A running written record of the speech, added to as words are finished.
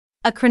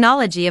A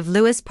chronology of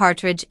Louis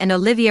Partridge and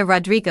Olivia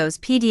Rodrigo's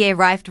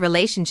PDA-rifed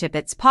relationship.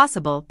 It's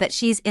possible that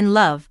she's in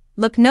love.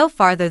 Look no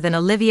farther than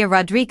Olivia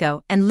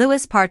Rodrigo and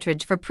Louis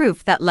Partridge for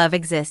proof that love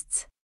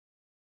exists.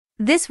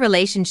 This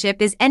relationship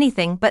is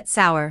anything but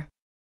sour.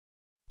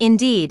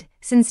 Indeed,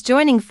 since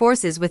joining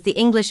forces with the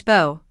English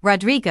beau,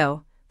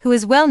 Rodrigo, who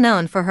is well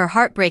known for her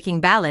heartbreaking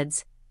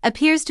ballads,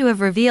 appears to have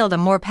revealed a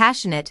more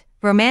passionate,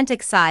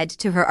 romantic side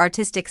to her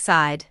artistic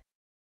side.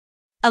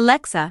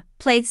 Alexa,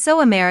 played So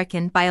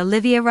American by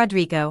Olivia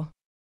Rodrigo.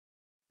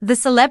 The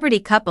celebrity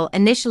couple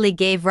initially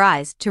gave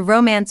rise to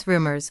romance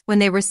rumors when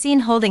they were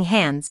seen holding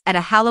hands at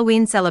a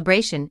Halloween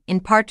celebration in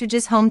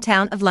Partridge's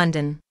hometown of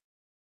London.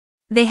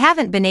 They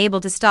haven't been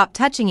able to stop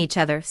touching each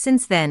other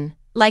since then,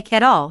 like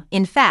at all.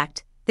 In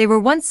fact, they were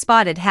once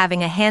spotted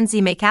having a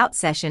handsy make-out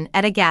session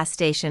at a gas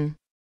station.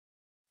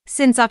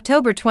 Since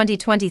October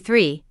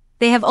 2023,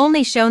 they have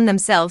only shown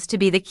themselves to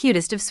be the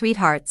cutest of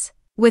sweethearts,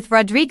 with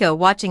Rodrigo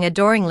watching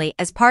adoringly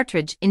as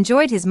Partridge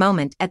enjoyed his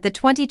moment at the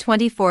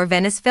 2024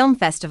 Venice Film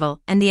Festival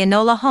and the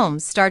Enola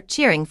Holmes start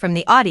cheering from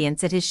the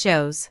audience at his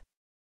shows.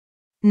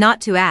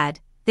 Not to add,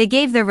 they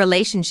gave their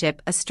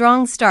relationship a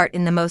strong start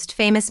in the most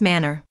famous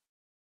manner.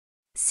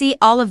 See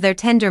all of their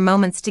tender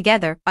moments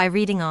together by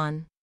reading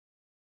on.